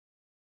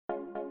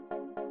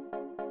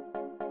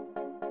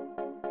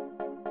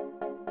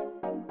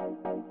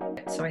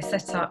So I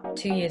set up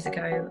 2 years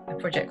ago a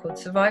project called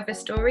Survivor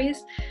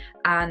Stories,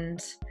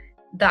 and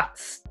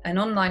that's an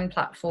online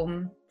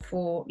platform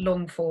for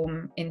long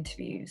form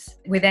interviews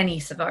with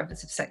any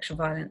survivors of sexual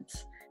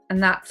violence.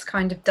 And that's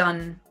kind of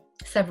done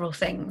several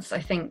things. I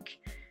think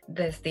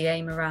there's the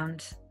aim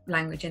around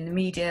language in the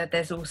media.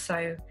 There's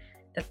also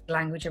the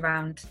language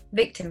around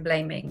victim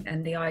blaming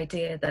and the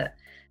idea that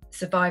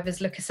survivors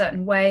look a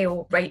certain way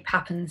or rape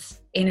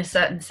happens in a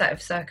certain set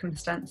of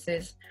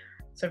circumstances.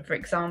 So, for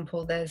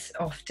example, there's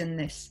often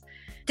this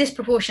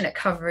disproportionate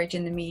coverage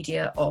in the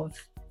media of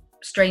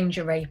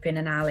stranger rape in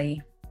an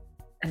alley,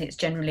 and it's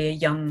generally a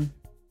young,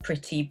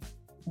 pretty,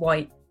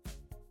 white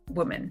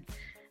woman.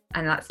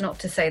 And that's not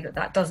to say that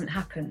that doesn't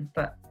happen,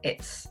 but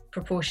it's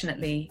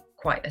proportionately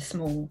quite a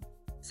small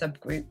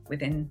subgroup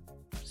within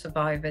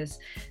survivors.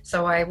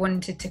 So I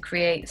wanted to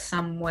create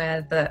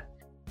somewhere that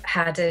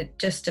had a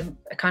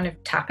kind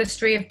of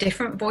tapestry of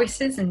different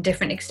voices and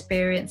different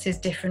experiences,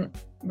 different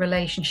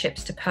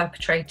relationships to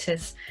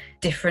perpetrators,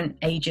 different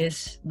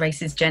ages,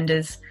 races,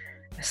 genders.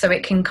 So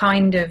it can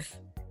kind of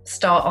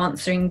start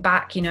answering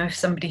back, you know, if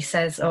somebody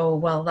says, oh,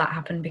 well, that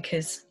happened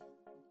because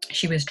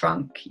she was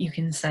drunk, you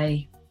can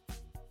say,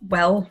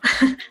 well,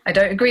 I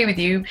don't agree with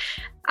you.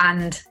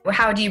 And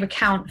how do you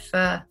account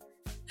for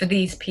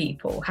these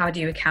people? How do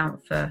you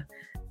account for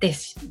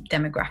this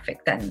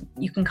demographic? Then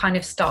you can kind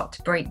of start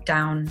to break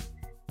down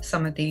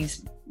some of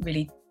these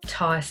really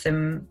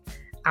tiresome,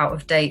 out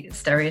of date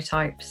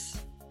stereotypes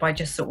by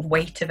just sort of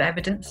weight of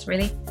evidence,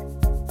 really.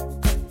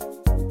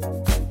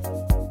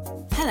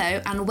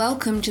 Hello and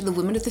welcome to the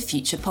Women of the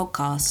Future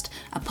podcast,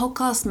 a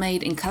podcast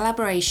made in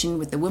collaboration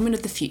with the Women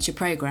of the Future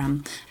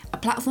programme, a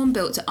platform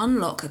built to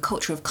unlock a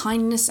culture of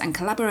kindness and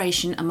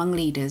collaboration among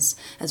leaders,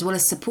 as well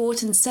as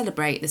support and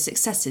celebrate the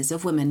successes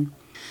of women.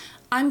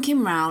 I'm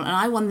Kim Rowell and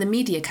I won the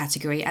media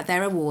category at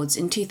their awards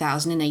in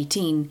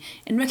 2018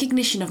 in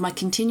recognition of my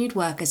continued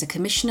work as a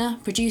commissioner,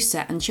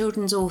 producer and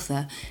children's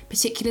author,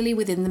 particularly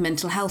within the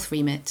mental health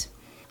remit.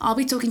 I'll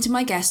be talking to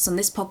my guests on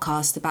this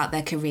podcast about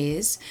their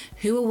careers,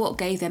 who or what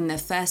gave them their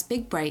first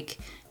big break,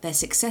 their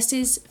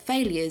successes,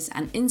 failures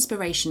and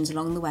inspirations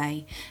along the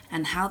way,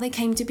 and how they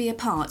came to be a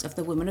part of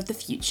the Women of the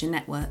Future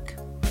network.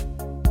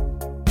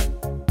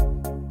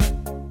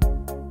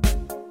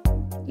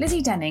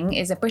 Lizzie Denning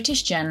is a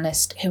British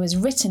journalist who has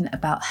written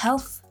about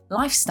health,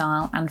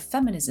 lifestyle and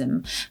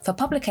feminism for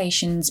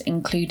publications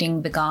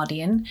including The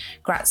Guardian,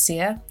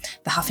 Grazia,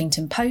 The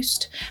Huffington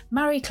Post,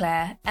 Marie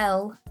Claire,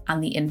 Elle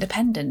and The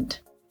Independent.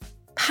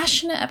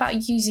 Passionate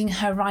about using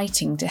her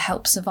writing to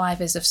help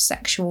survivors of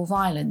sexual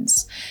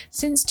violence,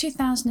 since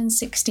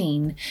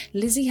 2016,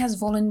 Lizzie has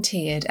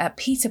volunteered at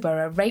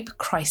Peterborough Rape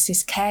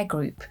Crisis Care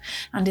Group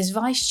and is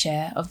vice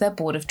chair of their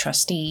board of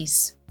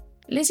trustees.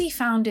 Lizzie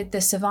founded the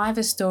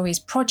Survivor Stories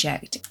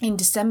project in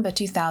December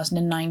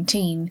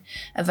 2019,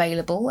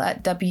 available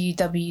at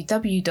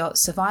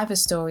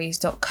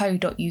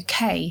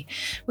www.survivorstories.co.uk,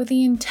 with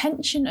the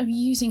intention of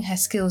using her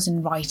skills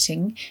in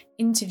writing,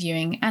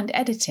 interviewing and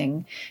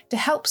editing to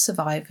help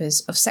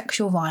survivors of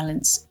sexual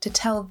violence to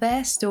tell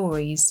their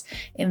stories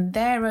in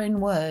their own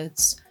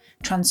words,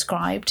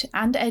 transcribed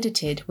and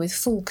edited with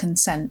full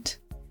consent.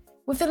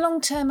 With the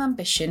long-term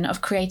ambition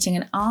of creating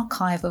an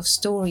archive of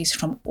stories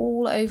from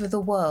all over the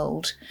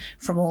world,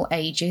 from all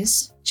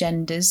ages,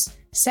 genders,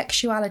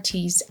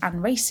 sexualities and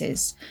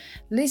races,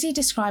 Lizzie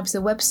describes the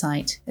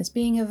website as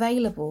being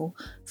available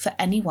for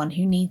anyone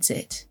who needs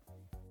it.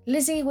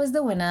 Lizzie was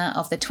the winner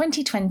of the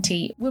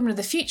 2020 Women of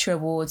the Future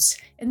Awards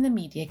in the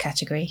media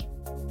category.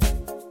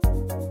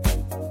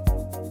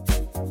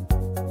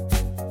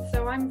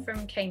 So I'm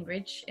from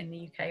Cambridge in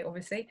the UK,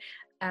 obviously,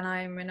 and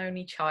I'm an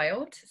only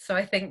child. So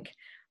I think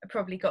I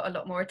probably got a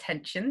lot more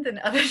attention than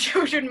other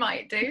children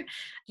might do.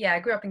 Yeah, I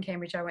grew up in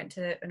Cambridge. I went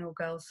to an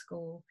all-girls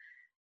school.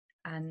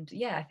 And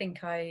yeah, I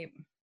think I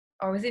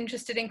was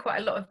interested in quite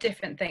a lot of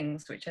different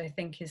things, which I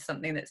think is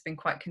something that's been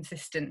quite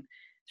consistent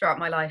throughout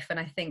my life. And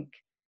I think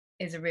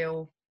is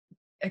a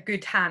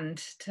good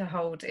hand to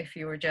hold if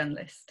you're a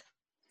journalist.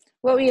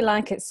 What were you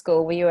like at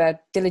school? Were you a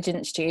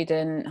diligent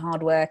student,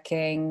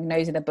 hardworking,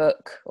 nose in a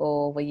book,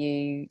 or were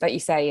you, like you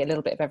say, a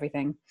little bit of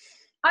everything?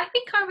 I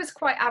think I was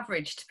quite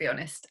average, to be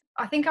honest.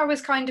 I think I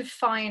was kind of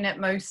fine at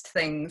most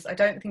things. I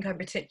don't think I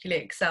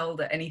particularly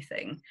excelled at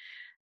anything,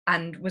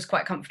 and was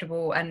quite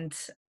comfortable and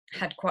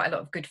had quite a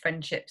lot of good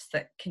friendships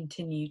that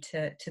continue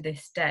to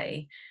this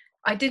day.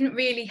 I didn't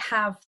really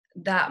have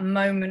that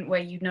moment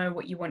where you know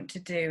what you want to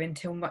do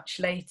until much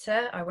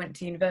later. I went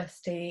to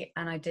university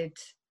and I did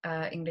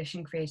English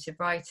and creative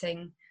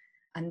writing,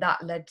 and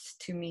that led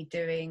to me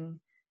doing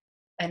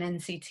an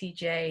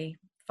NCTJ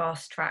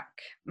fast track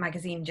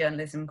magazine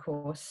journalism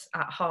course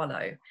at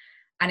Harlow.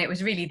 And it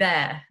was really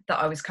there that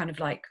I was kind of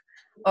like,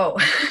 oh,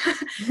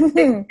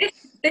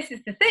 this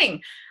is the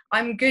thing.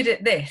 I'm good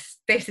at this.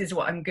 This is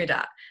what I'm good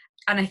at.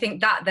 And I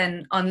think that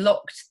then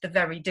unlocked the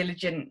very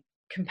diligent,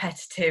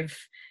 competitive,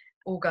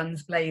 all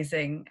guns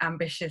blazing,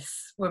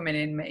 ambitious woman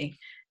in me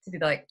to be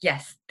like,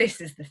 yes, this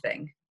is the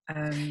thing.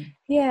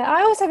 Yeah,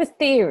 I also have a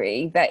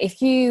theory that if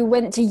you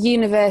went to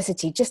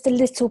university just a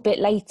little bit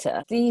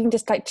later, even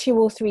just like 2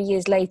 or 3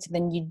 years later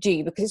than you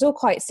do, because it's all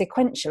quite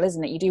sequential,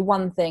 isn't it? You do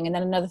one thing and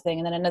then another thing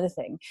and then another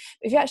thing.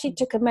 But if you actually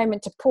took a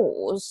moment to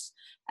pause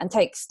and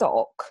take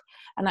stock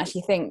and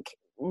actually think,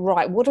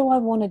 right, what do I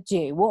want to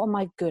do? What am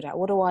I good at?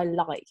 What do I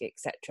like,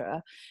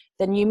 etc.,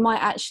 then you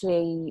might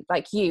actually,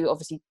 like you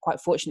obviously quite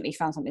fortunately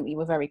found something that you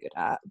were very good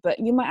at, but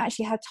you might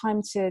actually have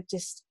time to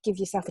just give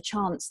yourself a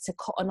chance to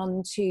cotton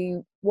on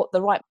to what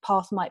the right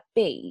path might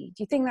be.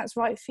 Do you think that's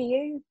right for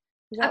you?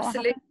 Is that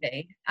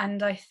Absolutely.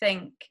 And I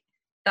think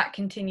that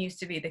continues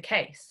to be the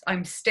case.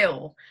 I'm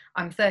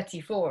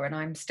 34 and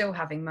I'm still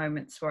having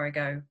moments where I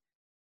go,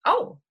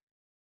 oh,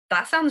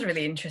 that sounds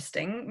really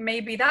interesting.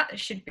 Maybe that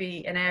should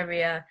be an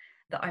area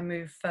that I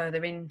move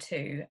further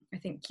into. I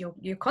think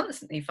you're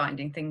constantly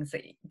finding things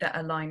that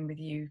align with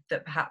you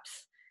that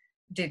perhaps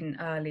didn't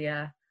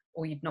earlier,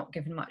 or you'd not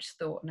given much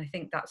thought. And I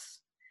think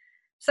that's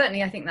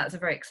a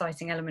very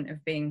exciting element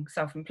of being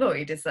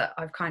self-employed, is that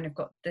I've kind of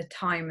got the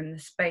time and the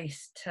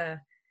space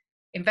to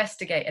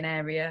investigate an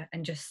area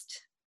and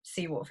just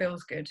see what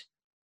feels good.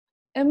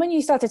 And when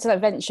you started to like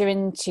venture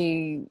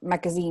into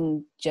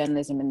magazine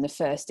journalism in the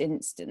first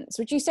instance,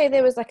 would you say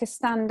there was like a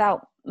standout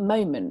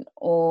moment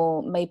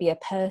or maybe a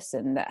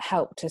person that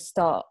helped to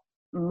start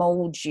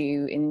mold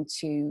you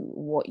into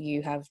what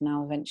you have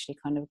now eventually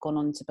kind of gone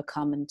on to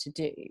become and to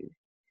do?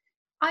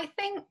 I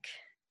think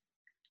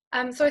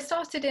so I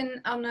started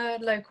on a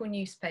local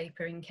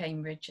newspaper in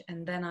Cambridge,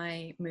 and then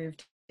I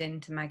moved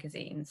into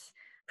magazines,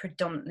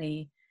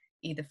 predominantly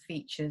either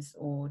features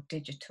or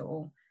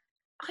digital.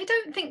 I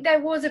don't think there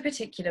was a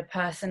particular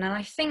person, and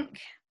I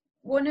think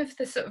one of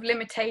the sort of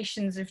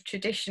limitations of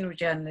traditional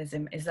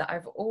journalism is that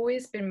I've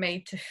always been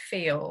made to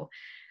feel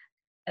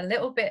a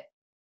little bit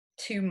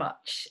too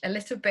much, a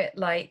little bit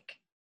like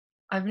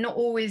I've not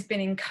always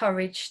been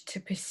encouraged to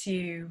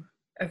pursue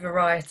a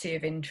variety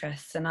of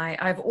interests, and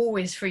I've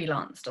always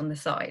freelanced on the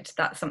side.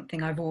 That's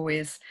something I've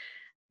always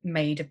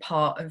made a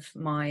part of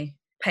my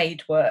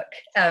paid work,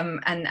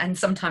 and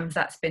sometimes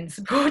that's been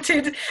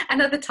supported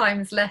and other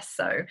times less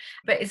so,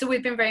 but it's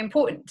always been very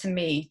important to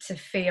me to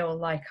feel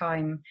like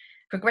I'm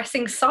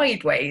progressing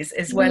sideways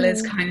as well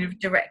as kind of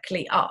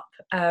directly up.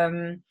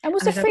 And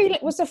was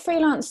the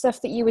freelance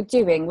stuff that you were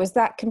doing, was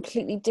that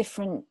completely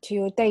different to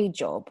your day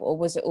job, or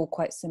was it all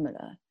quite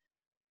similar?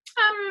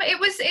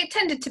 It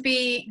tended to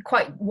be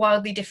quite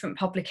wildly different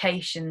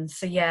publications.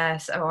 So yeah,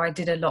 so I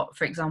did a lot,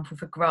 for example,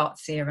 for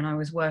Grazia, and I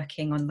was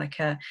working on like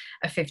a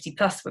 50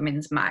 plus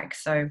women's mag.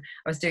 So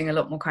I was doing a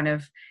lot more kind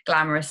of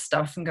glamorous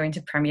stuff and going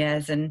to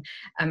premieres and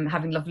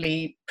having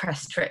lovely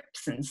press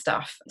trips and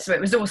stuff. So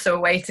it was also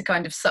a way to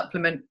kind of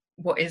supplement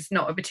what is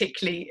not a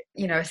particularly,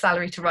 a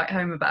salary to write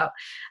home about.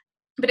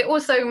 But it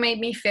also made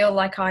me feel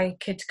like I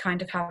could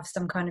kind of have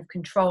some kind of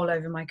control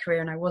over my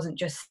career, and I wasn't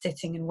just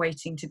sitting and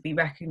waiting to be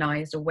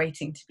recognised or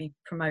waiting to be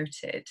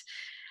promoted.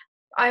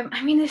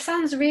 I mean, this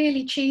sounds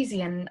really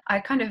cheesy, and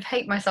I kind of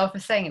hate myself for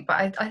saying it,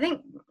 but I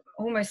think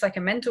almost like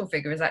a mentor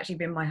figure has actually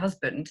been my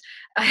husband.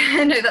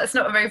 I know that's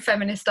not a very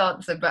feminist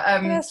answer, but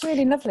that's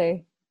really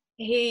lovely.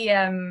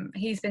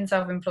 He's been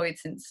self-employed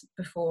since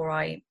before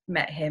I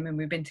met him, and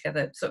we've been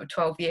together sort of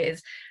 12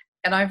 years.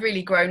 And I've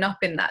really grown up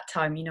in that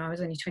time. I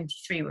was only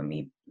 23 when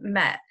we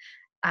met.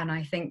 And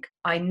I think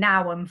I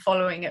now am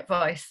following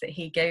advice that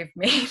he gave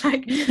me.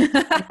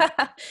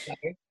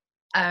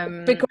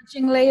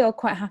 Begrudgingly or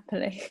quite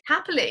happily?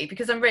 Happily,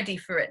 because I'm ready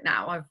for it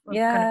now. I've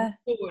kind of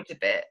moved forward a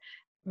bit,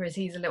 whereas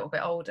he's a little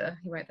bit older.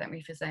 He won't thank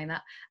me for saying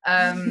that.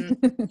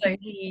 So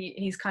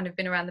he's kind of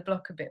been around the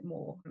block a bit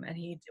more, and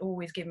he'd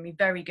always given me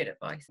very good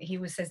advice. He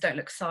always says, don't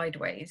look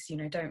sideways,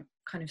 don't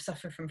kind of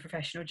suffer from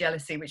professional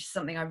jealousy, which is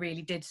something I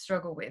really did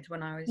struggle with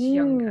when I was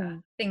younger.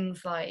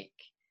 Things like,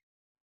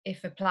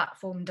 if a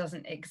platform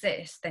doesn't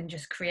exist, then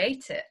just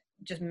create it.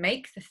 Just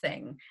make the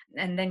thing,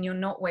 and then you're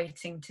not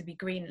waiting to be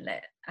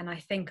greenlit. And I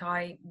think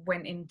I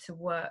went into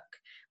work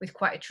with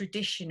quite a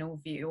traditional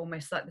view,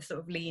 almost like the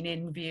sort of lean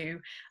in view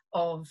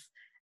of,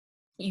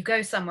 you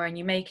go somewhere and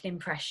you make an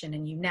impression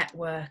and you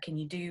network and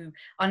you do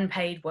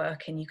unpaid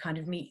work and you kind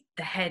of meet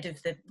the head of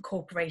the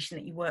corporation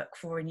that you work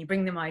for and you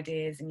bring them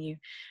ideas and you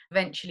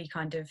eventually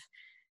kind of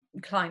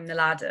climb the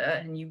ladder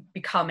and you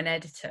become an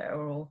editor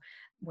or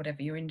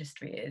whatever your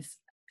industry is.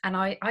 And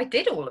I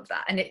did all of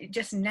that, and it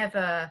just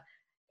never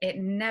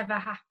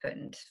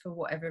happened for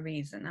whatever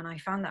reason. And I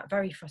found that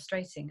very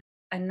frustrating.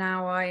 And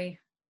now I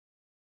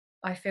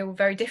feel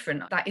very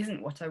different. That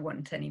isn't what I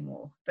want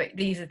anymore. But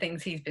these are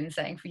things he's been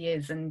saying for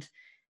years, and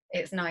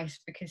it's nice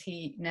because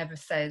he never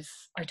says,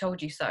 I told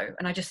you so.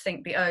 And I just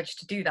think the urge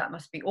to do that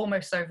must be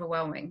almost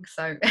overwhelming.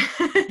 So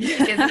I've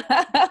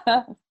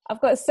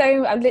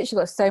literally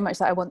got so much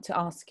that I want to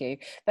ask you.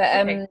 But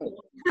okay,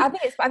 cool. I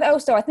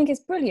think it's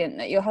brilliant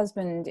that your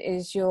husband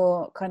is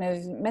your kind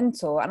of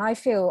mentor. And I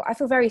feel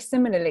very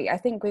similarly. I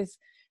think with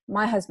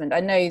my husband, I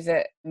know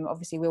that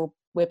obviously we'll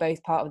we're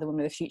both part of the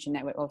Women of the Future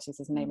Network, obviously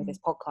this is the name of this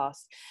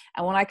podcast.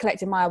 And when I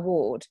collected my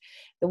award,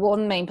 the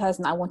one main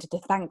person I wanted to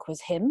thank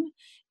was him,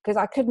 because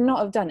I could not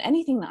have done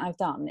anything that I've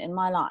done in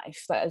my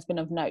life that has been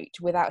of note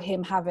without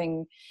him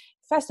having,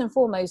 first and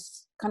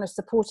foremost, kind of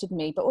supported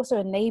me, but also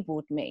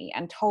enabled me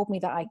and told me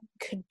that I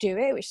could do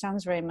it, which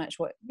sounds very much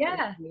what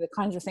the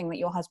kind of thing that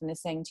your husband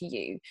is saying to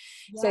you.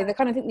 So the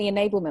kind of thing, the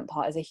enablement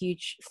part is a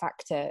huge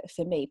factor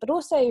for me. But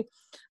also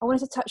I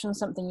wanted to touch on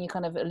something you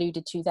kind of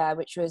alluded to there,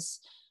 which was,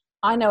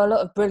 I know a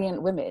lot of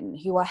brilliant women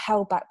who are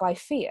held back by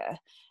fear.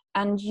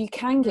 And you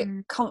can get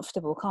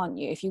comfortable, can't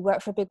you? If you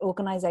work for a big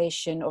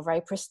organization or very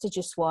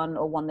prestigious one,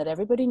 or one that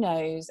everybody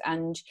knows,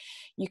 and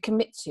you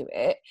commit to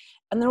it,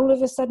 and then all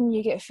of a sudden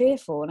you get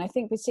fearful. And I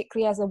think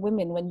particularly as a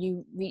woman, when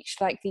you reach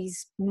like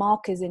these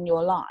markers in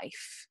your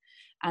life,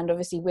 and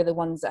obviously we're the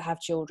ones that have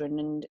children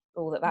and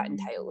all that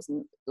entails,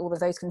 and all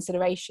of those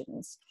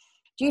considerations,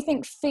 do you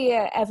think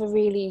fear ever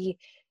really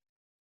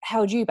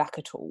held you back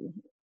at all?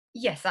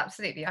 Yes,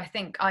 absolutely. I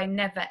think I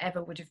never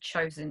ever would have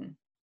chosen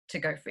to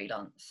go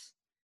freelance.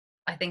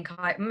 I think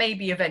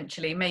maybe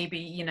eventually, maybe,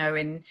 you know,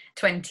 in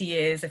 20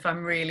 years, if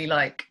I'm really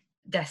like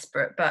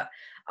desperate, but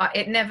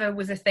it never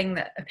was a thing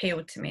that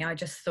appealed to me. I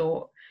just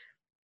thought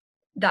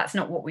that's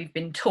not what we've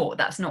been taught.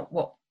 That's not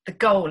what the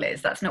goal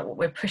is. That's not what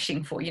we're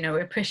pushing for. You know,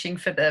 we're pushing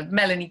for the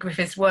Melanie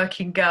Griffiths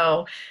working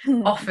girl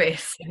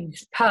office and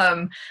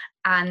perm.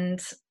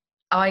 And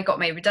I got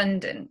made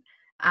redundant.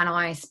 And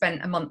I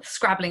spent a month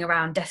scrabbling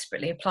around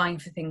desperately, applying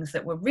for things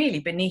that were really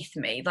beneath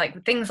me,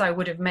 like things I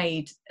would have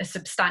made a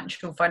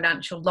substantial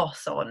financial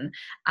loss on,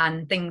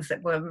 and things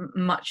that were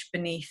much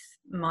beneath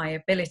my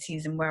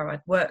abilities and where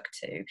I'd work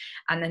to,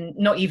 and then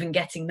not even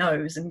getting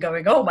those and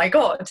going, oh my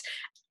God.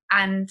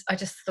 And I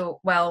just thought,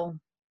 well,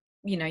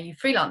 you know, you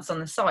freelance on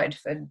the side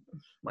for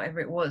whatever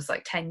it was,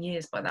 like 10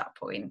 years by that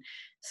point.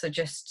 So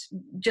just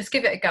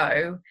give it a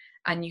go,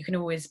 and you can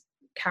always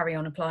carry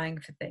on applying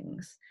for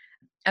things.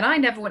 And I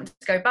never want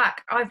to go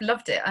back. I've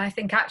loved it. And I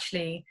think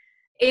actually,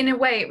 in a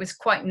way, it was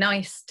quite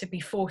nice to be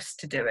forced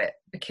to do it,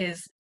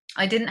 because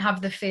I didn't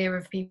have the fear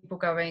of people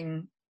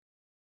going,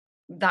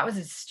 that was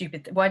a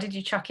stupid, why did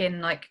you chuck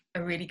in like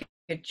a really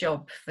good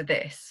job for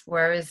this?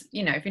 Whereas,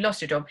 you know, if you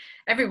lost your job,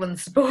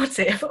 everyone's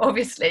supportive,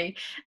 obviously,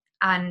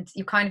 and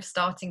you're kind of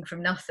starting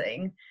from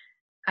nothing.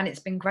 And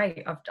it's been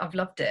great. I've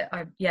loved it.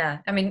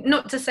 I mean,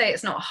 not to say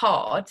it's not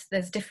hard.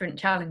 There's different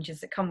challenges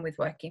that come with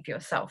working for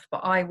yourself, but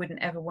I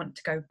wouldn't ever want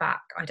to go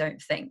back, I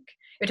don't think.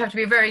 It would have to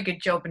be a very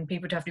good job, and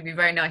people would have to be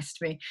very nice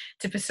to me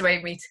to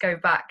persuade me to go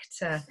back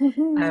to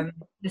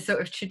the sort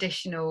of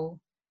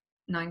traditional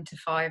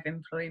 9-to-5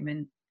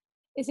 employment.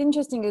 It's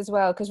interesting as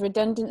well, because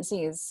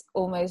redundancy is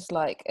almost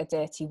like a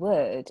dirty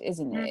word,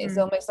 isn't it? It's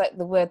almost like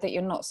the word that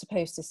you're not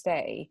supposed to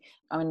say.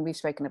 I mean, we've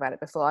spoken about it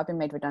before. I've been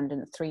made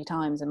redundant 3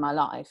 times in my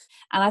life.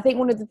 And I think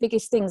one of the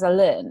biggest things I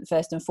learned,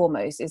 first and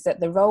foremost, is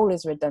that the role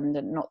is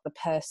redundant, not the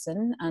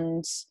person.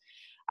 And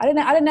I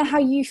don't know how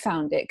you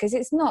found it, because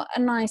it's not a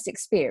nice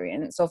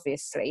experience,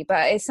 obviously.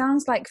 But it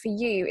sounds like for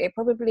you, it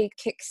probably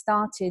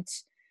kick-started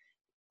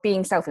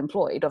being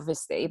self-employed,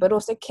 obviously, but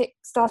also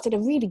kick-started a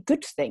really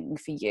good thing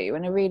for you,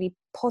 and a really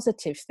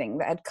positive thing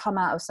that had come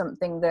out of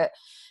something that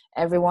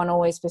everyone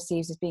always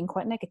perceives as being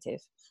quite negative.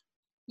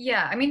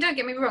 Yeah, I mean, don't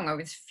get me wrong, I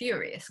was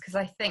furious, because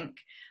I think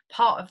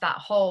part of that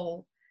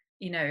whole,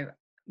 you know,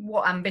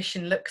 what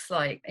ambition looks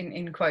like,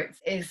 in quotes,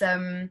 is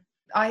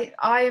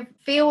I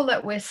feel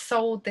that we're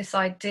sold this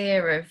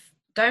idea of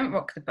don't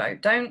rock the boat,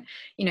 don't,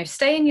 you know,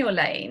 stay in your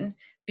lane,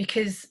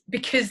 because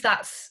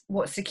that's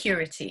what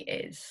security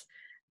is.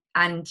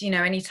 And, you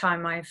know,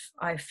 anytime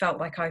I've felt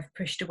like I've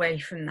pushed away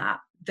from that,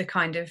 the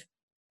kind of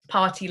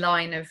party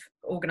line of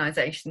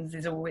organisations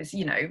is always,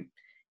 you know,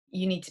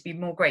 you need to be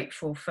more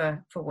grateful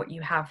for what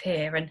you have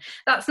here. And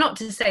that's not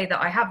to say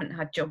that I haven't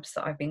had jobs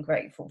that I've been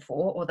grateful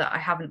for, or that I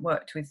haven't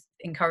worked with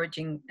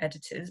encouraging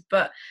editors,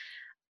 but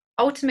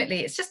ultimately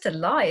it's just a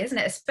lie, isn't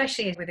it?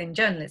 Especially within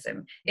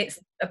journalism, it's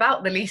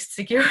about the least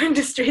secure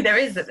industry there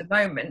is at the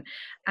moment,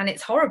 and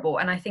it's horrible.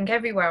 And I think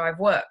everywhere I've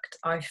worked,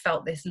 I've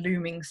felt this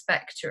looming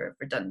spectre of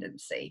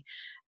redundancy.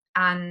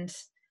 And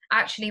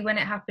actually, when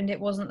it happened, it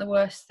wasn't the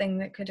worst thing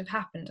that could have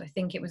happened. I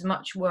think it was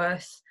much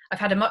worse. I've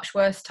had a much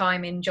worse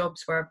time in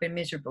jobs where I've been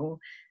miserable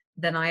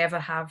than I ever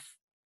have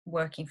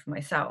working for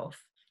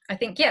myself. I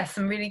think, yes,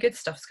 some really good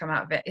stuff's come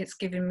out of it. It's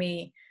given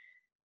me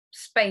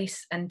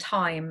space and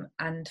time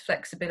and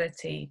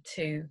flexibility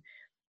to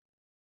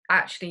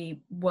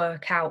actually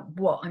work out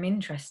what I'm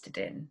interested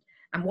in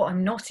and what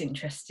I'm not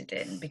interested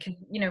in, because,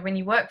 you know, when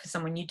you work for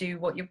someone, you do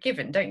what you're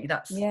given, don't you?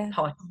 That's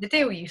part of the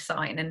deal you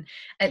sign. And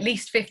at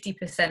least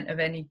 50% of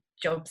any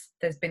jobs,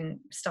 there's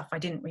been stuff I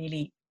didn't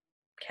really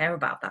care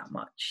about that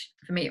much.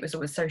 For me, it was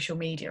always social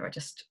media. I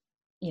just,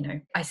 you know,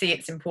 I see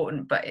it's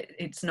important, but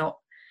it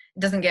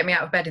doesn't get me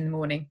out of bed in the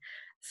morning.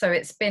 So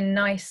it's been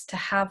nice to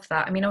have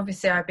that. I mean,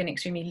 obviously I've been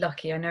extremely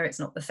lucky. I know it's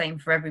not the same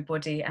for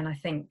everybody. And I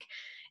think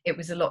it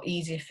was a lot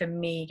easier for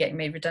me getting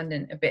made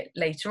redundant a bit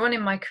later on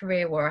in my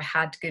career, where I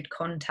had good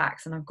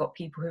contacts and I've got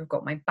people who've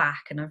got my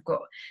back, and I've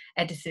got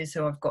editors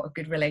who I've got a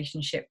good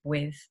relationship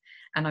with,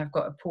 and I've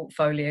got a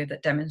portfolio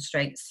that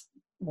demonstrates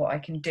what I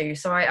can do.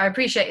 So I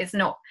appreciate it's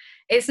not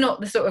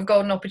the sort of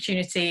golden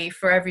opportunity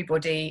for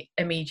everybody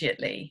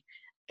immediately,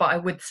 but I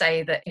would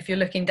say that if you're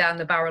looking down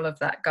the barrel of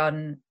that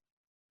gun,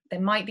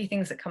 there might be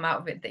things that come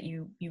out of it that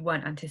you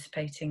weren't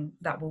anticipating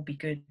that will be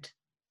good.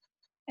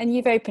 And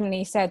you've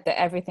openly said that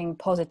everything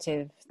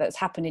positive that's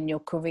happened in your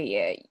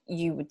career,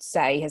 you would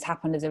say, has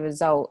happened as a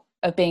result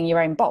of being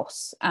your own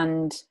boss.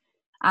 And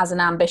as an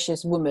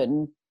ambitious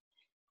woman,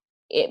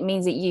 it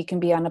means that you can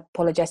be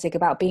unapologetic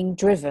about being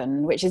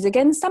driven, which is,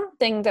 again,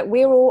 something that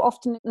we're all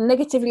often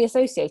negatively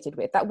associated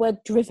with, that word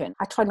driven.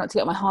 I try not to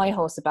get on my high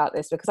horse about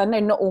this, because I know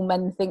not all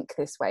men think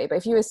this way, but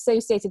if you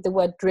associated the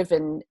word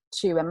driven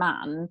to a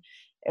man,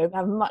 it would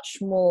have much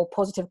more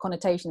positive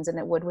connotations than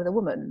it would with a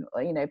woman,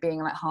 you know, being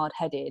like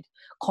hard-headed,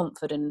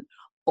 confident,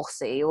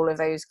 bossy, all of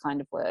those kind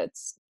of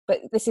words. But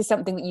this is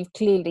something that you've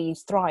clearly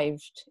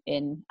thrived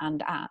in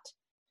and at.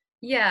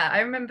 Yeah, I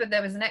remember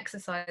there was an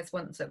exercise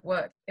once at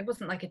work. It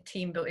wasn't like a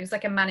team build, it was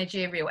like a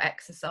managerial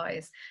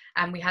exercise.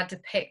 And we had to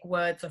pick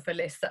words off a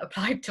list that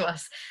applied to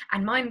us.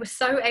 And mine was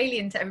so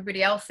alien to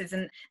everybody else's.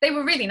 And they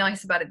were really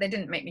nice about it. They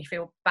didn't make me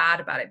feel bad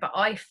about it. But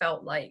I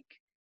felt like,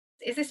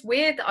 is this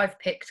weird that I've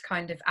picked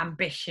kind of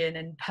ambition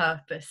and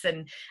purpose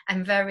and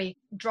very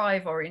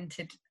drive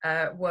oriented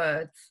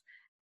words?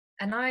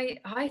 And I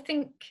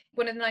think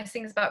one of the nice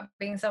things about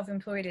being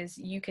self-employed is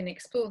you can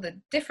explore the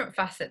different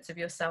facets of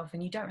yourself,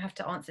 and you don't have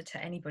to answer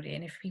to anybody.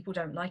 And if people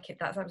don't like it,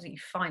 that's absolutely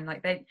fine.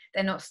 Like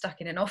they're not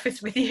stuck in an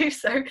office with you.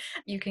 So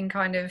you can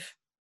kind of,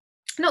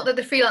 not that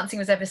the freelancing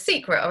was ever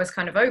secret, I was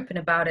kind of open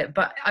about it,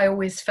 but I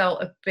always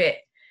felt a bit,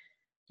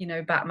 you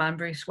know, Batman,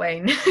 Bruce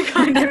Wayne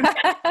kind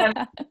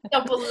of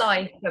double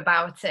life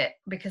about it,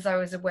 because I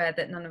was aware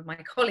that none of my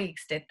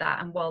colleagues did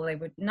that. And while they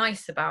were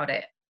nice about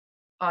it,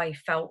 I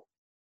felt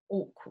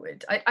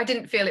awkward. I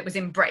didn't feel it was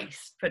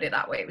embraced, put it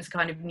that way. It was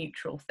kind of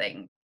neutral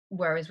thing.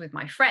 Whereas with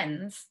my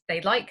friends, they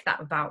like that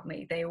about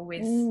me. They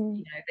always, you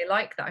know, they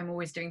like that I'm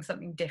always doing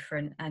something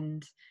different,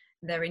 and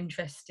they're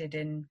interested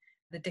in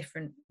the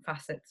different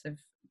facets of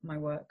my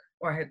work,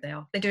 or I hope they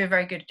are. They do a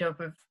very good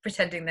job of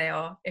pretending they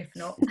are, if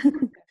not.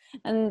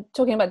 And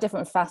talking about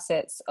different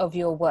facets of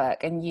your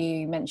work, and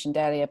you mentioned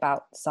earlier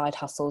about side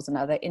hustles and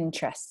other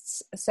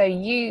interests. So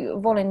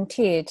you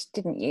volunteered,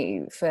 didn't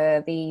you,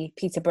 for the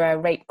Peterborough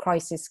Rape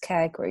Crisis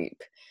Care Group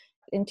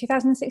in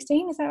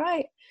 2016, is that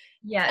right?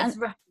 Yeah, it's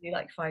roughly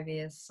like 5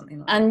 years, something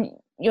like that. And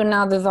you're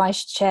now the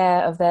vice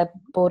chair of their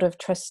board of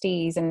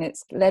trustees, and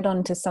it's led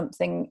on to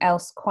something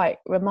else quite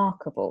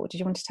remarkable.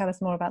 Did you want to tell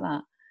us more about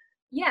that?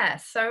 Yeah,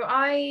 so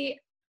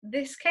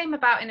this came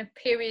about in a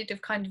period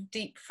of kind of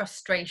deep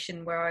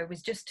frustration, where I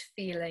was just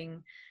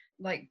feeling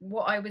like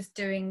what I was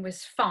doing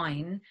was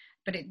fine,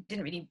 but it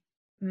didn't really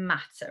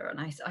matter. And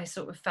I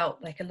sort of felt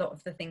like a lot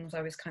of the things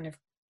I was kind of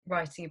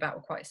writing about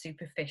were quite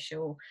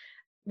superficial,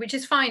 which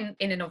is fine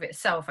in and of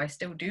itself. I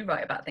still do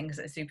write about things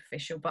that are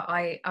superficial, but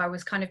I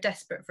was kind of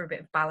desperate for a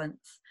bit of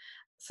balance.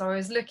 So I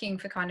was looking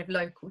for kind of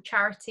local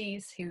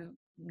charities who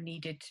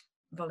needed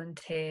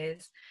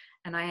volunteers,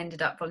 and I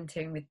ended up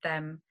volunteering with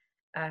them,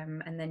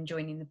 and then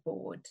joining the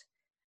board.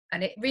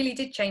 And it really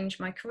did change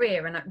my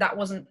career, and that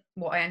wasn't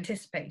what I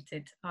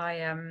anticipated.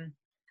 I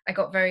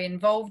got very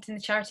involved in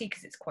the charity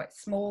because it's quite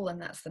small,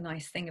 and that's the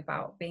nice thing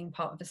about being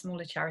part of a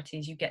smaller charity,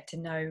 is you get to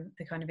know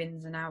the kind of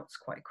ins and outs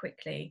quite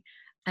quickly.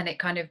 And it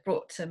kind of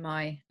brought to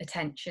my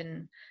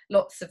attention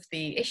lots of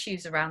the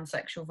issues around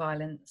sexual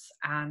violence,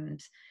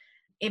 and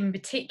in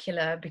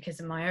particular, because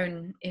of my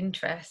own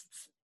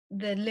interests,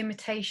 the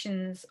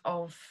limitations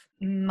of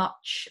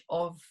much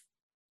of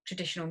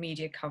traditional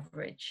media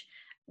coverage.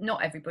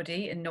 Not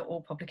everybody and not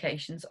all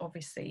publications,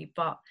 obviously,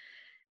 but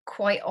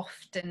quite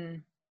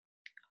often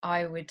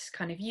I would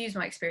kind of use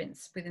my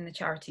experience within the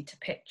charity to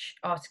pitch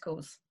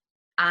articles,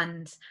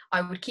 and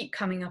I would keep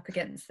coming up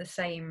against the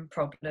same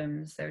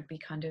problems. There would be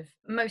kind of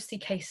mostly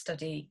case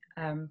study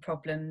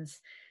problems.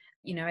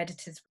 You know,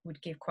 editors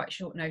would give quite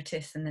short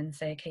notice and then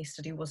say a case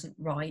study wasn't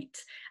right,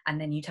 and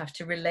then you'd have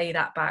to relay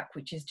that back,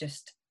 which is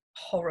just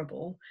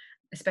horrible,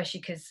 especially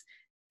because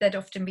there'd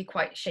often be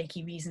quite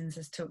shaky reasons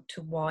as to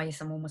why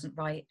someone wasn't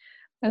right.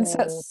 And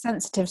such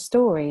sensitive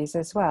stories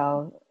as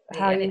well.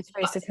 How are you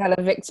supposed to tell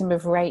a victim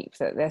of rape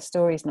that their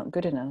story's not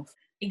good enough?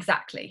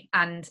 Exactly.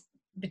 And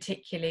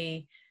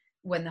particularly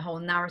when the whole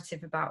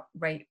narrative about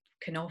rape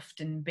can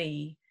often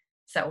be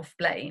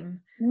self-blame.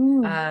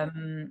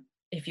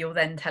 If you're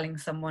then telling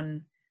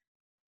someone,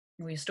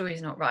 well, your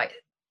story's not right,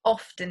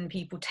 often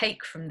people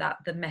take from that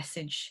the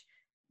message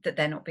that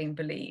they're not being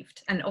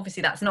believed. And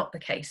obviously that's not the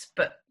case,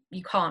 but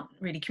you can't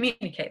really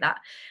communicate that.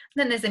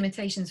 And then there's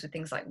limitations with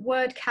things like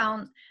word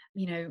count.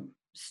 You know,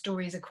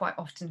 stories are quite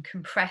often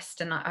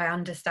compressed, and I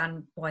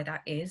understand why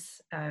that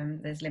is.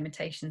 There's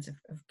limitations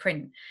of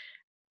print,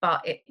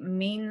 but it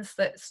means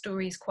that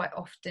stories quite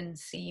often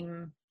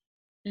seem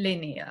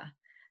linear,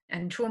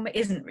 and trauma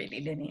isn't really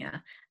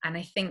linear. And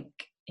I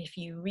think if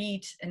you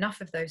read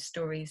enough of those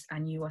stories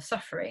and you are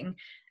suffering,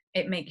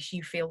 it makes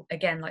you feel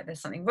again like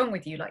there's something wrong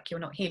with you, like you're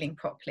not healing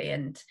properly,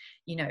 and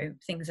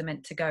things are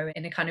meant to go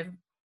in a kind of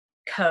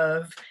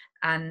curve,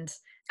 and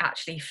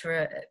actually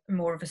for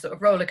more of a sort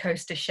of roller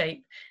coaster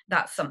shape,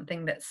 that's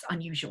something that's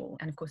unusual,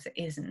 and of course it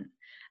isn't.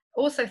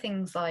 Also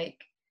things like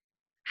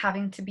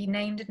having to be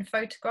named and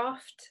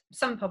photographed.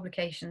 Some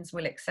publications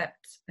will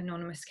accept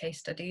anonymous case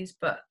studies,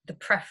 but the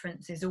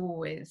preference is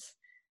always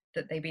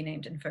that they be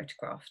named and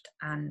photographed.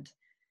 And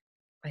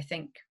I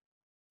think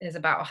there's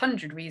about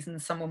 100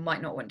 reasons someone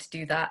might not want to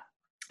do that.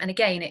 And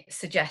again, it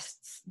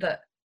suggests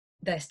that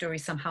their story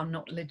is somehow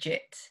not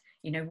legit.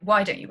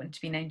 Why don't you want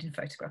to be named and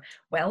photographed?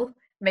 Well,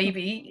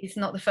 maybe it's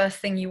not the first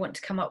thing you want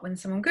to come up when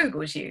someone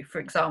Googles you, for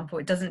example.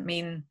 It doesn't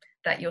mean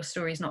that your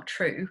story is not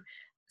true.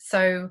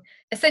 So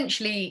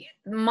essentially,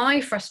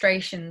 my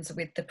frustrations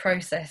with the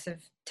process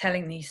of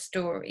telling these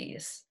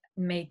stories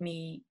made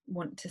me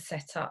want to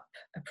set up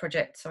a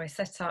project. So I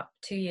set up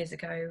 2 years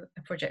ago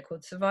a project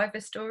called Survivor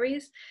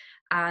Stories,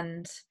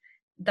 and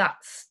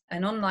that's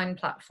an online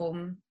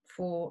platform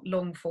for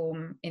long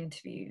form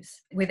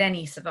interviews with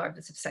any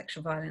survivors of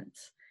sexual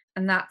violence.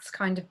 And that's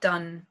kind of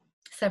done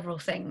several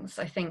things.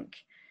 I think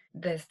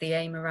there's the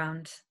aim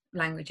around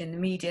language in the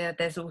media.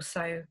 There's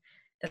also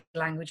the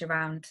language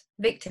around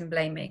victim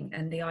blaming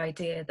and the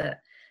idea that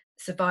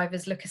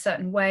survivors look a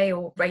certain way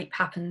or rape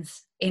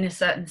happens in a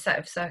certain set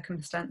of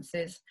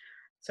circumstances.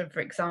 So, for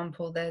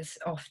example, there's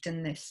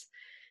often this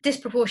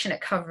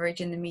disproportionate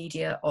coverage in the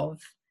media of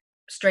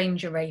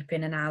stranger rape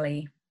in an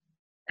alley,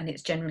 and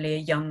it's generally a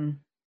young,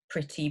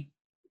 pretty,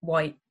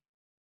 white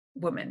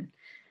woman.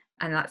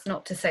 And that's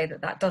not to say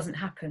that that doesn't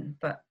happen,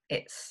 but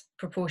it's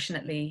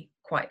proportionately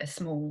quite a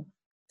small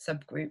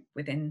subgroup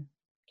within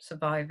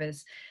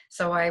survivors.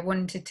 So I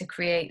wanted to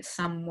create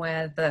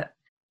somewhere that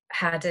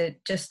had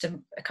just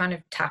a kind of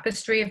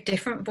tapestry of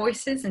different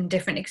voices and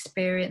different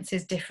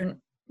experiences, different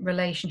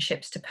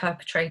relationships to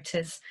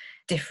perpetrators,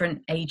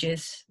 different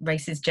ages,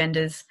 races,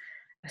 genders.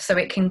 So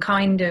it can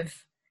kind of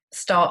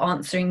start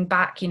answering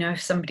back,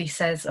 if somebody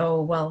says,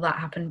 oh, well, that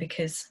happened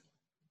because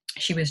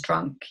she was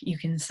drunk, you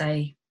can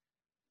say,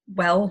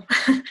 well,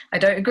 I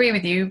don't agree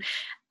with you.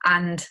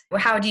 And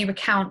how do you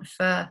account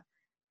for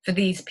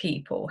these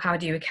people? How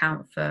do you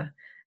account for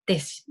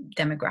this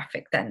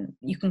demographic? Then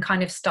you can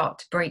kind of start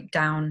to break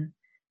down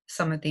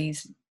some of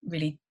these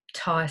really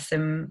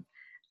tiresome,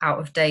 out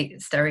of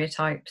date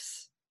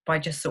stereotypes by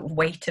just sort of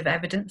weight of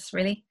evidence,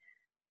 really.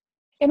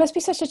 It must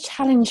be such a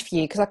challenge for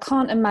you, because I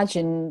can't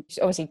imagine,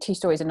 obviously 2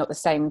 stories are not the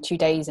same, 2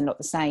 days are not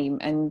the same,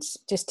 and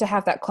just to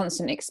have that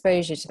constant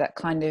exposure to that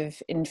kind of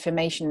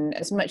information,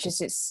 as much as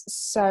it's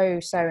so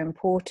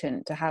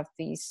important to have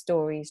these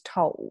stories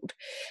told,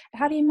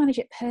 how do you manage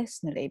it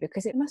personally?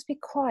 Because it must be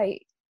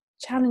quite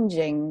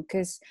challenging,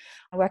 because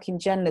I work in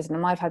journalism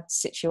and I've had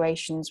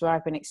situations where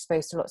I've been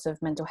exposed to lots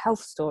of mental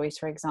health stories,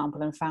 for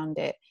example, and found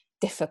it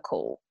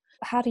difficult.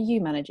 How do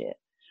you manage it?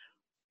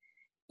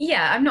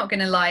 Yeah, I'm not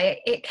going to lie,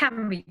 it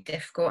can be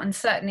difficult, and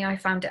certainly I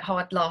found it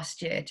hard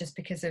last year just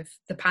because of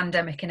the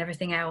pandemic and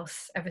everything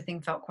else.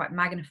 Everything felt quite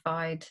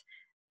magnified,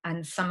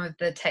 and some of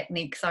the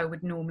techniques I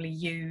would normally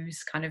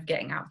use, kind of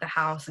getting out of the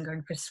house and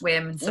going for a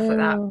swim and stuff like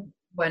that,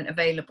 weren't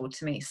available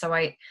to me. So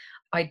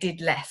I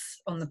did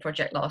less on the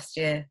project last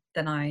year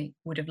than I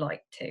would have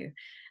liked to.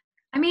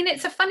 I mean,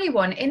 it's a funny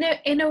one.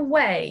 In a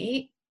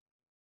way,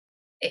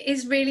 it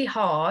is really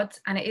hard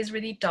and it is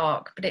really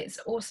dark, but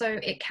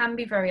it can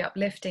be very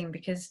uplifting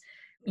because,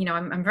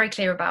 I'm very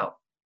clear about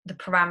the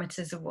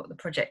parameters of what the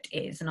project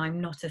is, and I'm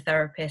not a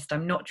therapist,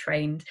 I'm not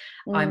trained.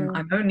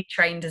 I'm only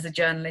trained as a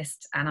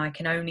journalist, and I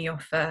can only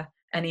offer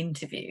an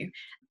interview.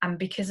 And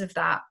because of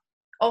that,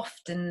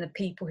 often the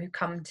people who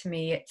come to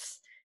me,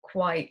 it's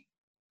quite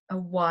a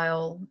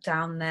while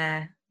down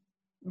their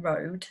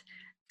road.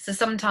 So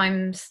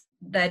sometimes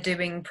they're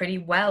doing pretty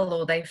well,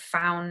 or they've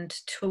found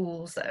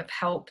tools that have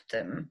helped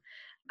them,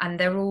 and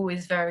they're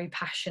always very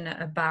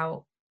passionate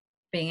about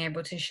being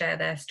able to share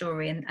their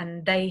story,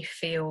 and they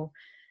feel,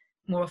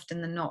 more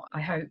often than not,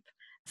 I hope,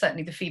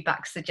 certainly the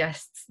feedback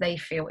suggests, they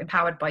feel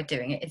empowered by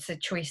doing it. It's a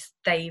choice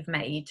they've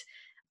made,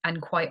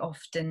 and quite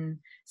often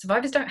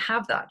survivors don't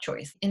have that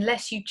choice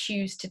unless you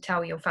choose to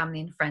tell your family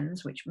and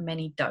friends, which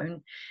many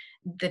don't.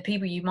 The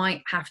people you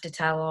might have to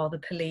tell are the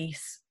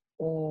police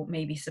or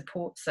maybe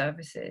support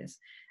services.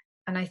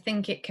 And I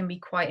think it can be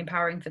quite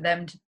empowering for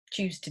them to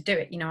choose to do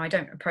it. I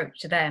don't approach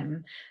to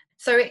them.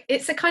 So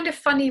it's a kind of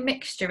funny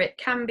mixture. It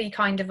can be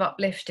kind of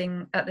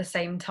uplifting at the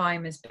same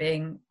time as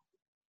being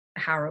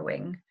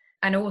harrowing.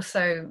 And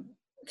also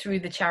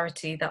through the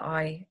charity that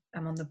I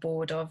am on the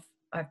board of,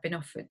 I've been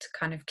offered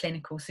kind of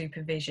clinical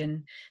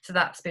supervision. So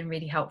that's been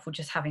really helpful,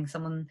 just having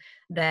someone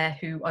there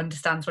who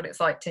understands what it's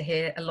like to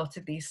hear a lot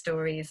of these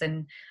stories,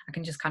 and I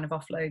can just kind of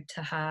offload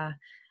to her.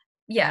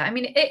 Yeah, I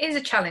mean, it is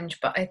a challenge,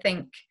 but I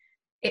think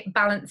it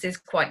balances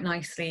quite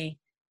nicely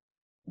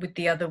with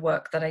the other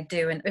work that I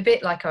do. And a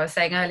bit like I was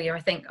saying earlier, I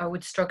think I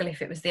would struggle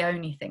if it was the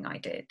only thing I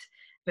did.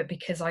 But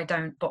because I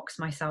don't box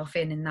myself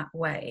in that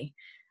way,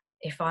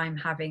 if I'm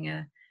having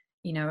a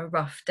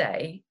rough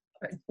day,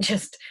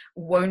 just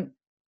won't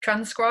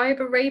transcribe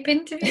a rape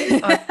interview.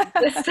 I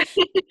just,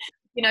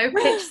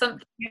 pitch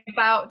something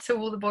about to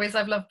all the boys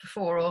I've loved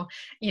before, or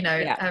do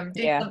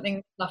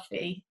something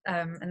fluffy,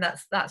 and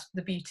that's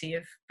the beauty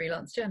of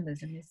freelance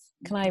journalism.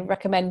 Can I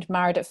recommend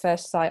Married at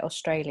First Sight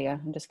Australia?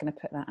 I'm just going to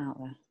put that out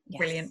there. Yes.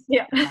 Brilliant.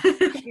 Yeah.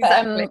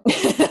 Exactly.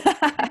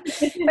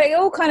 But it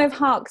all kind of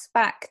harks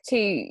back to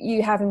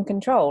you having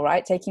control,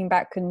 right? Taking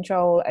back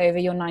control over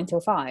your 9 to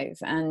 5.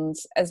 And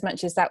as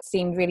much as that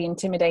seemed really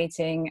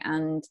intimidating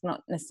and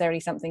not necessarily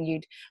something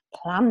you'd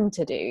planned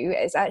to do,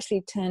 it's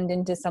actually turned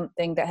into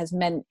something that has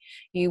meant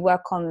you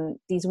work on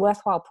these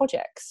worthwhile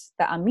projects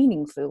that are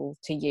meaningful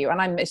to you.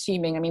 And I'm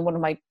assuming, one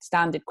of my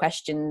standard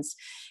questions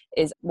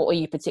is, what are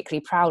you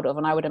particularly proud of?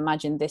 And I would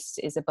imagine this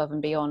is above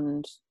and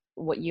beyond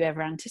what you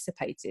ever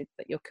anticipated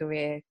that your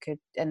career could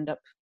end up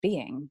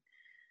being.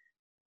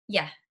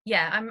 Yeah,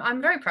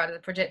 I'm very proud of the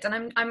project,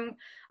 and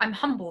I'm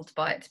humbled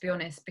by it, to be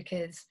honest,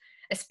 because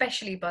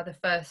especially by the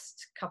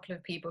first couple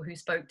of people who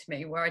spoke to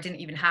me, where I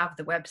didn't even have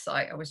the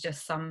website. I was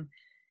just some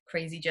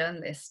crazy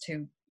journalist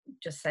who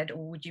just said,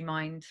 "Oh, would you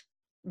mind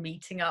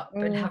meeting up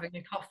and having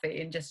a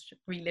coffee and just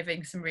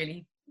reliving some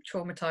really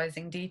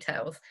traumatizing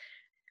details?"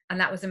 And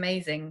that was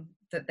amazing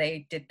that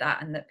they did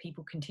that, and that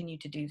people continue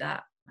to do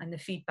that, and the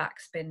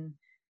feedback's been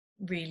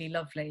really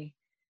lovely.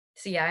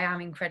 So yeah, I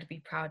am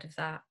incredibly proud of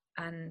that.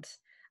 And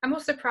I'm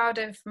also proud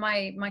of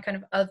my kind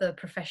of other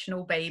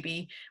professional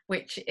baby,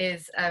 which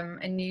is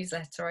a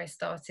newsletter I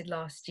started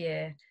last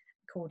year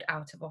called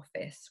Out of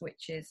Office,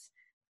 which is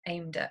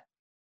aimed at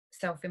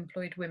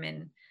self-employed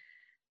women.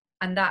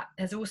 And that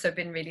has also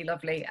been really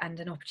lovely,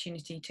 and an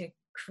opportunity to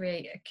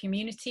create a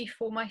community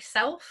for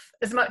myself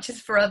as much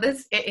as for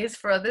others. It is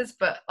for others,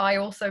 but I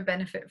also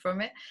benefit from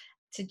it,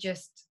 to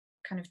just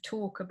kind of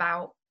talk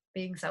about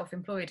being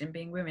self-employed and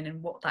being women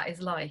and what that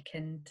is like,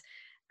 and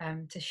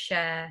to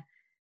share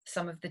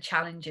some of the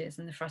challenges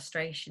and the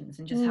frustrations,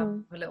 and just have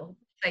a little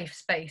safe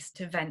space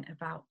to vent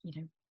about,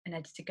 an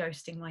editor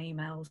ghosting my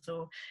emails,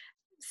 or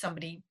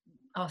somebody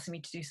asking me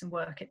to do some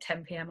work at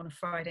 10 p.m. on a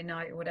Friday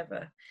night or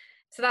whatever.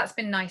 So that's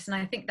been nice, and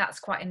I think that's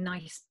quite a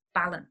nice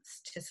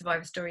balance to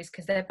Survivor Stories,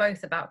 because they're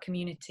both about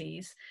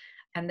communities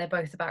and they're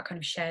both about kind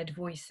of shared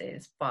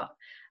voices, but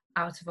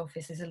Out of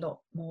Office is a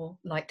lot more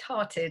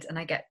light-hearted, and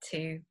I get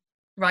to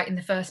write in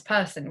the first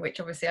person, which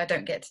obviously I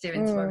don't get to do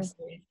in Survivor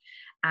Stories,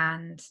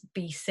 and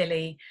be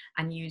silly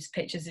and use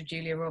pictures of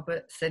Julia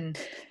Roberts, and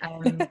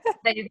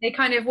they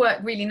kind of work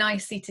really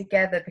nicely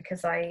together,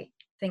 because I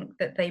think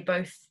that they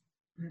both,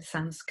 it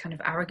sounds kind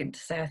of arrogant to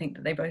say, I think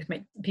that they both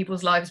make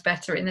people's lives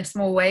better in a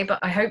small way, but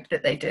I hope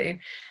that they do.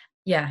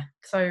 Yeah,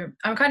 so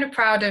I'm kind of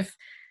proud of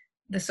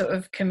the sort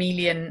of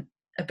chameleon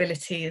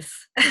abilities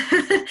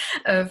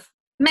of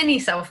many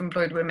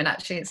self-employed women.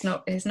 Actually, it's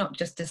not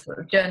just a sort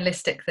of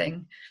journalistic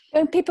thing.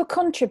 Don't people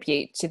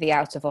contribute to the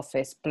Out of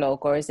Office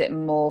blog, or is it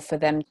more for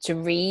them to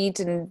read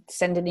and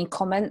send any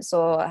comments,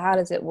 or how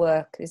does it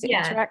work? Is it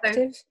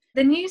interactive? So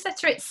the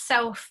newsletter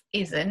itself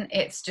isn't.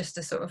 It's just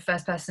a sort of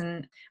first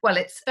person, but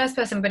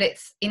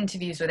it's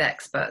interviews with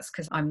experts,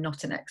 because I'm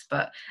not an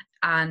expert,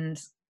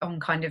 and on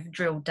kind of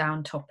drilled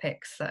down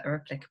topics that are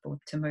applicable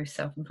to most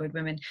self-employed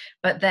women.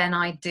 But then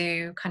I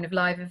do kind of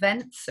live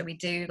events. So we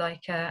do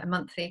like a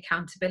monthly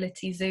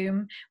accountability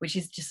Zoom, which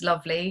is just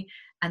lovely.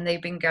 And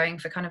they've been going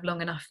for kind of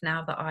long enough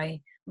now that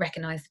I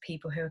recognise the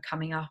people who are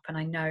coming up, and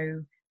I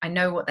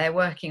know what they're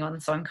working on.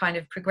 So I'm kind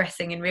of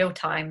progressing in real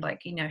time,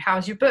 like,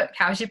 how's your book?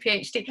 How's your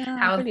PhD?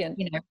 Brilliant.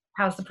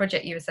 How's the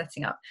project you were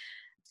setting up?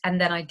 And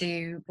then I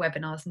do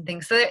webinars and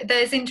things. So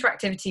there's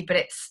interactivity, but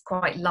it's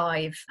quite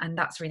live, and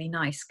that's really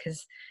nice,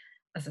 because,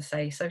 as I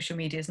say, social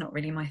media is not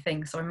really my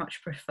thing. So I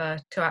much prefer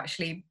to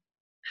actually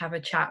have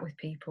a chat with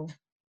people.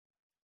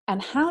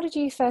 And how did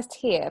you first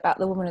hear about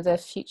the Women of the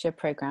Future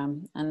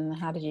programme, and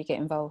how did you get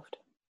involved?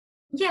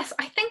 Yes,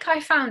 I think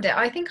I found it.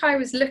 I think I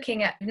was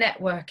looking at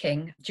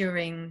networking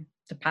during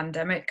the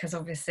pandemic, because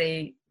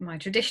obviously my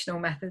traditional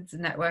methods of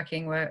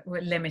networking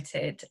were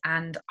limited,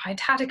 and I'd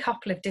had a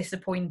couple of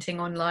disappointing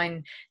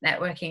online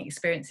networking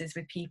experiences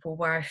with people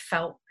where I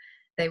felt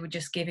they were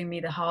just giving me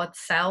the hard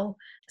sell.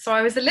 So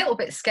I was a little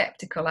bit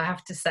skeptical, I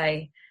have to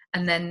say.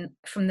 And then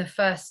from the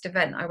first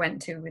event I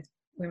went to with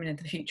Women of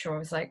the Future, I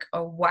was like,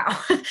 oh wow,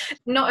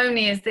 not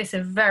only is this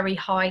a very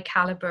high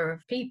caliber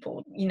of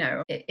people,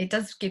 it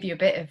does give you a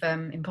bit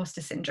of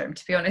imposter syndrome,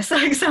 to be honest.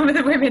 Like some of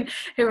the women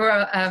who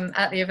are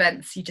at the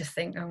events, you just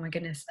think, oh my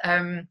goodness,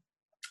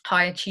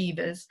 high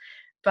achievers.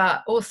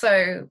 But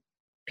also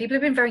people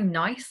have been very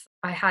nice.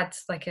 I had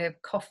like a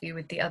coffee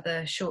with the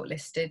other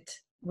shortlisted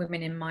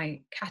women in my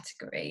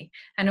category,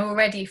 and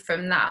already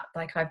from that,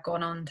 like, I've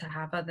gone on to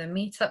have other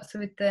meetups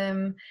with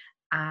them.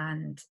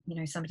 And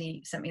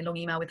somebody sent me a long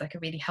email with like a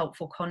really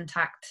helpful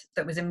contact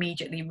that was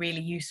immediately really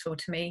useful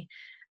to me.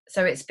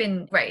 So it's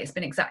been great. It's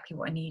been exactly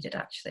what I needed,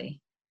 actually.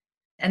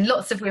 And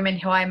lots of women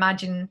who I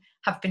imagine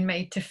have been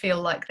made to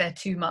feel like they're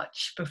too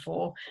much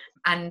before,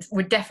 and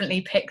would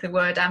definitely pick the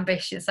word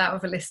ambitious out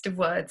of a list of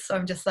words. So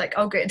I'm just like,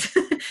 oh good,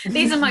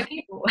 these are my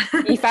people.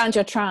 You found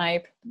your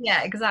tribe.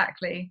 Yeah,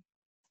 exactly.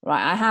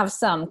 Right, I have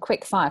some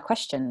quick fire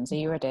questions. Are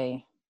you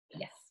ready?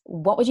 Yes.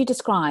 What would you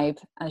describe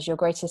as your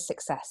greatest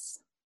success?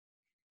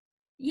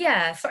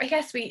 Yeah, so I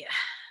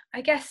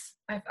guess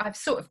I've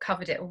sort of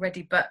covered it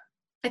already, but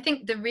I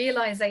think the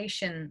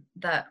realization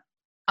that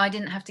I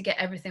didn't have to get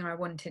everything I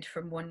wanted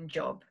from one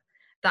job,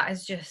 that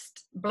has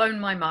just blown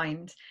my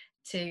mind,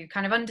 to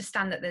kind of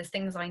understand that there's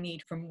things I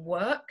need from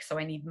work. So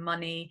I need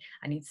money,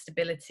 I need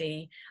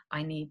stability,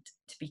 I need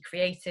to be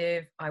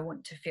creative, I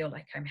want to feel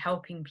like I'm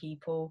helping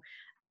people.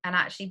 And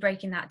actually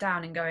breaking that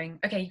down and going,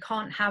 okay, you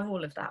can't have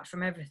all of that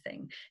from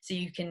everything. So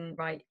you can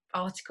write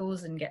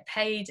articles and get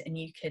paid, and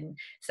you can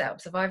set up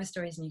survivor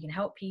stories, and you can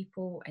help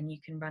people, and you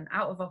can run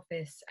out of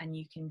office, and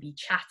you can be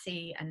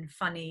chatty and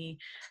funny.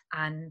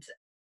 And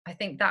I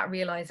think that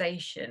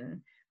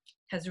realization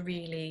has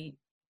really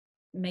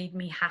made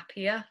me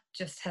happier,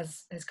 just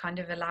has kind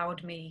of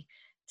allowed me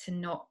to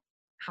not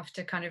have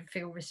to kind of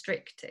feel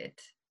restricted.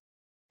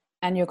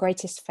 And your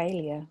greatest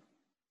failure?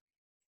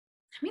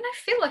 I mean, I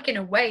feel like in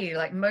a way,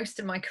 like most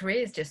of my career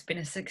has just been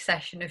a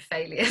succession of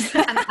failures,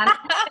 and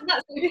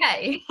that's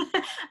okay.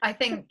 I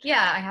think,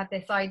 yeah, I had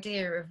this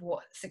idea of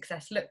what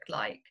success looked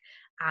like,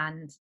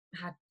 and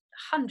had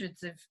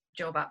hundreds of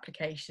job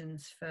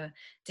applications for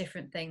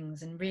different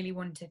things, and really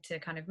wanted to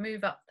kind of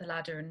move up the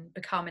ladder and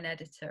become an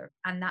editor,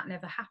 and that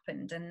never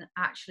happened. And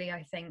actually,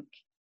 I think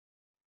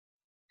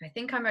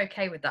I'm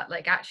okay with that.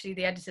 Like, actually,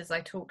 the editors I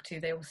talk to,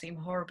 they all seem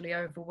horribly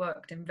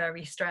overworked and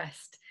very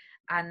stressed,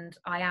 and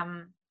I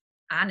am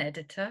an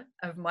editor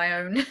of my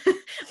own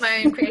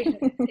my own creation.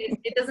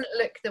 It doesn't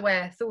look the way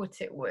I thought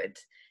it would,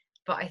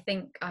 but I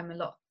think I'm a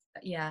lot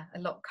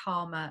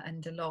calmer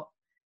and a lot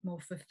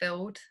more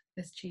fulfilled,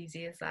 as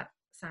cheesy as that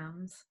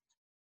sounds.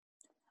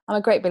 I'm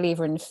a great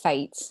believer in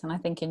fate, and I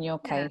think in your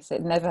case,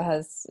 it never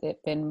has it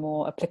been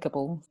more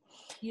applicable.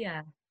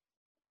 Yeah.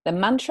 The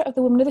mantra of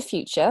the Women of the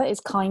Future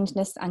is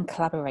kindness and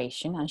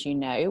collaboration, as you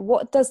know.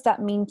 What does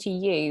that mean to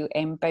you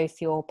in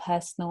both your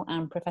personal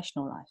and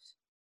professional life?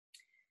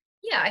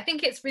 Yeah, I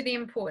think it's really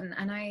important.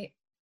 And I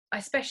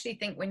especially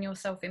think when you're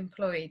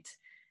self-employed,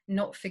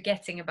 not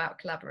forgetting about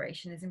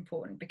collaboration is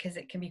important, because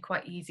it can be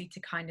quite easy to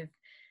kind of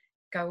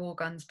go all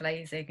guns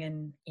blazing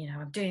and,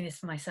 I'm doing this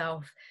for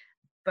myself,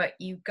 but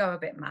you go a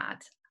bit mad.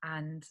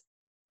 And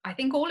I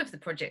think all of the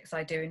projects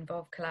I do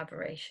involve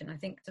collaboration. I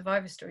think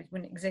Survivor Stories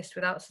wouldn't exist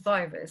without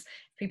survivors.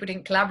 If people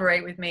didn't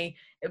collaborate with me,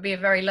 it would be a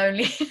very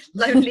lonely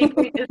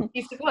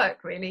piece of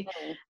work, really.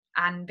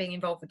 And being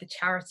involved with the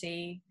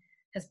charity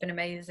has been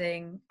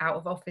amazing. Out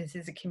of Office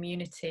is a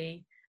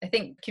community. I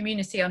think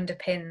community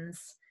underpins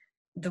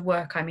the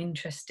work I'm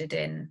interested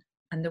in,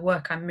 and the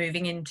work I'm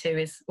moving into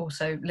is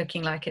also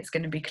looking like it's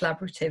going to be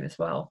collaborative as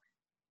well.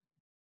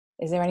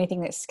 Is there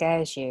anything that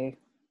scares you?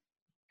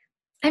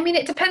 I mean,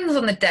 it depends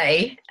on the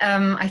day.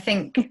 I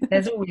think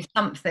there's always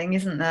something,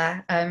 isn't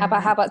there? How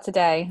about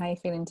today? How are you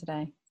feeling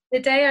today? The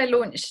day I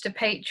launched a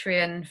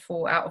Patreon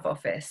for Out of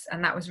Office,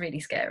 and that was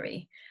really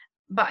scary.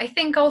 But I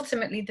think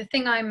ultimately the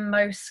thing I'm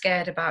most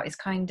scared about is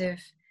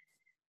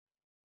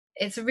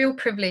it's a real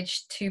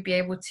privilege to be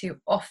able to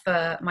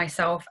offer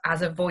myself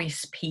as a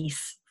voice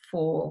piece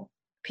for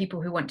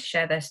people who want to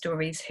share their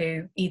stories,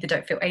 who either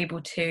don't feel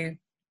able to,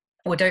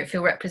 or don't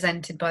feel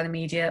represented by the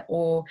media,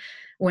 or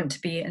want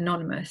to be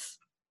anonymous.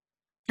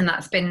 And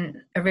that's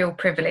been a real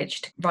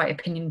privilege, to write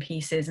opinion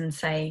pieces and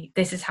say,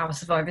 this is how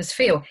survivors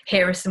feel.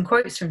 Here are some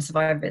quotes from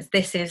survivors.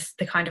 This is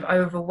the kind of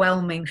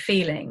overwhelming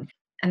feeling.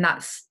 And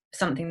that's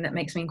something that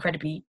makes me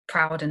incredibly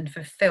proud and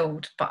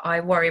fulfilled. But I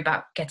worry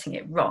about getting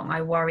it wrong.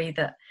 I worry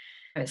that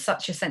it's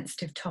such a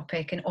sensitive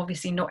topic, and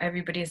obviously not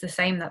everybody is the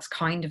same. That's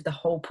kind of the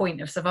whole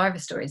point of Survivor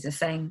Stories, is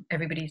saying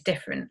everybody's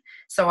different.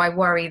 So I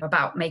worry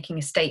about making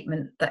a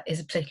statement that is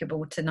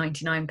applicable to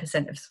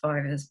 99% of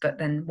survivors, but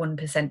then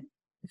 1%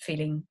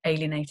 feeling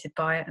alienated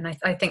by it. And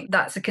I think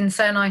that's a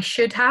concern I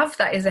should have.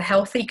 That is a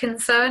healthy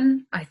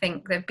concern. I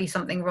think there'd be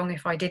something wrong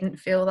if I didn't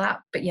feel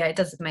that. But yeah, it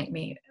does make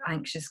me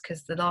anxious,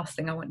 because the last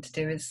thing I want to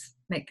do is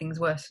make things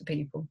worse for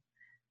people.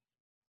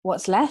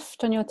 What's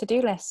left on your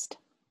to-do list?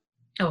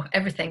 Oh,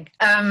 everything.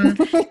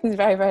 It's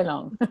very, very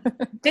long.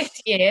 This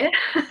year,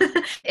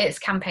 it's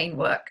campaign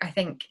work. I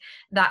think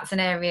that's an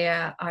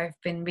area I've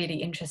been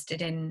really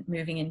interested in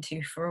moving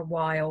into for a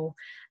while.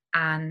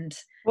 And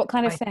what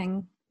kind of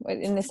thing?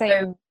 In the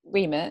same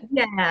remit?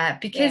 Yeah,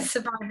 because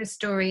Survivor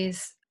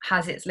Stories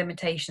has its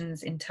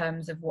limitations in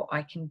terms of what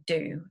I can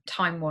do.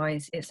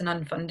 Time-wise, it's an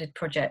unfunded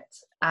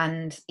project,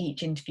 and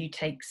each interview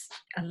takes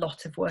a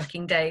lot of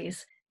working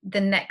days.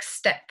 The next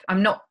step,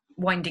 I'm not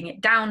winding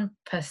it down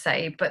per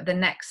se, but the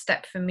next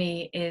step for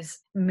me is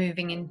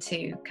moving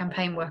into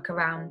campaign work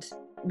around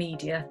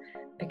media,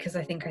 because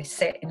I think I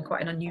sit in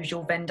quite an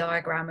unusual Venn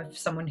diagram of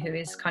someone who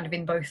is kind of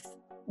in both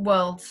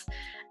worlds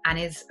and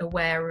is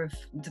aware of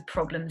the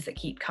problems that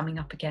keep coming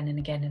up again and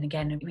again and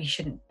again, and we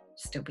shouldn't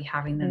still be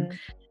having them.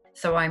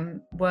 So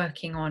I'm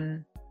working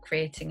on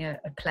creating a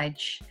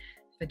pledge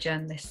for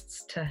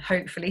journalists to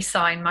hopefully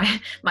sign.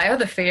 My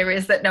other fear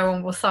is that no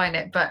one will sign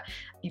it, but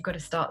you've got to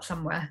start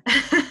somewhere.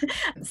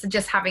 So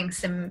just having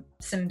some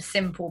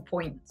simple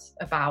points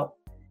about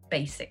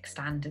basic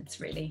standards,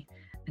 really,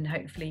 and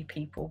hopefully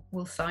people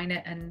will sign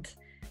it and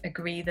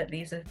agree that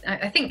these are,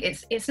 I think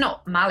it's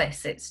not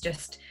malice, it's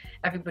just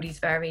everybody's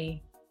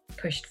very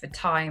pushed for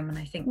time, and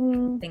I think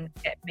things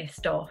get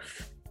missed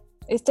off.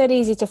 It's dead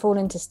easy to fall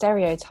into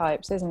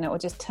stereotypes, isn't it? Or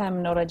just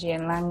terminology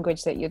and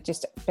language that you're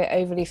just a bit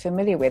overly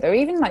familiar with, or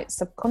even like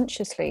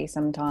subconsciously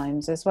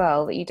sometimes as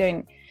well, that you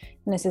don't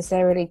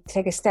necessarily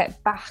take a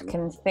step back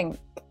and think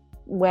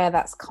where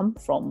that's come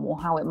from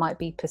or how it might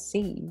be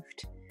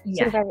perceived.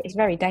 Yeah, it's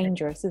very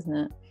dangerous, isn't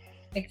it?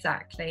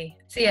 Exactly.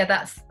 So yeah,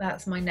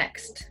 that's my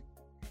next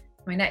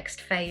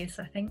phase,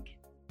 I think.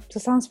 So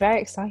it sounds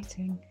very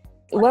exciting.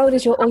 The world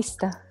is your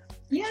oyster.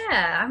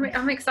 Yeah,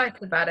 I'm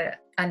excited about it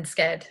and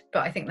scared,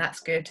 but I think that's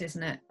good,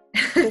 isn't it?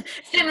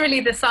 It's generally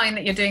the sign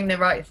that you're doing the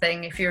right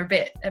thing if you're a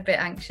bit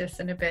anxious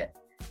and a bit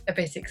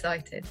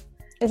excited.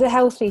 It's a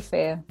healthy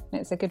fear.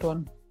 It's a good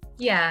one.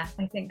 Yeah,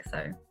 I think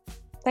so.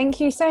 Thank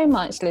you so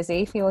much,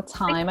 Lizzie, for your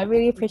time. I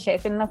really appreciate it.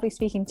 It's been lovely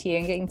speaking to you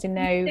and getting to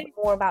know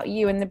more about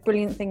you and the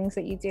brilliant things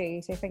that you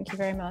do. So thank you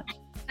very much.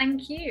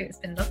 Thank you. It's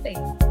been lovely.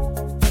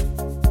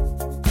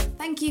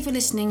 Thank you for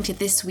listening to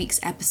this week's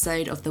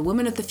episode of the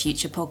Women of the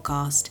Future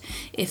podcast.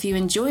 If you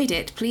enjoyed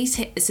it, please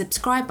hit the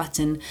subscribe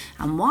button.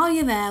 And while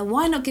you're there,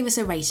 why not give us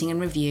a rating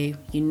and review?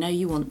 You know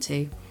you want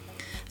to.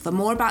 For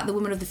more about the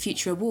Women of the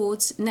Future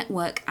Awards,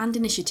 network and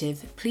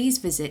initiative, please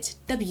visit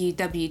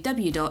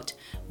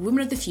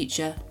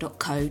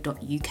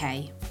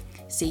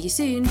www.womenofthefuture.co.uk. See you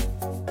soon.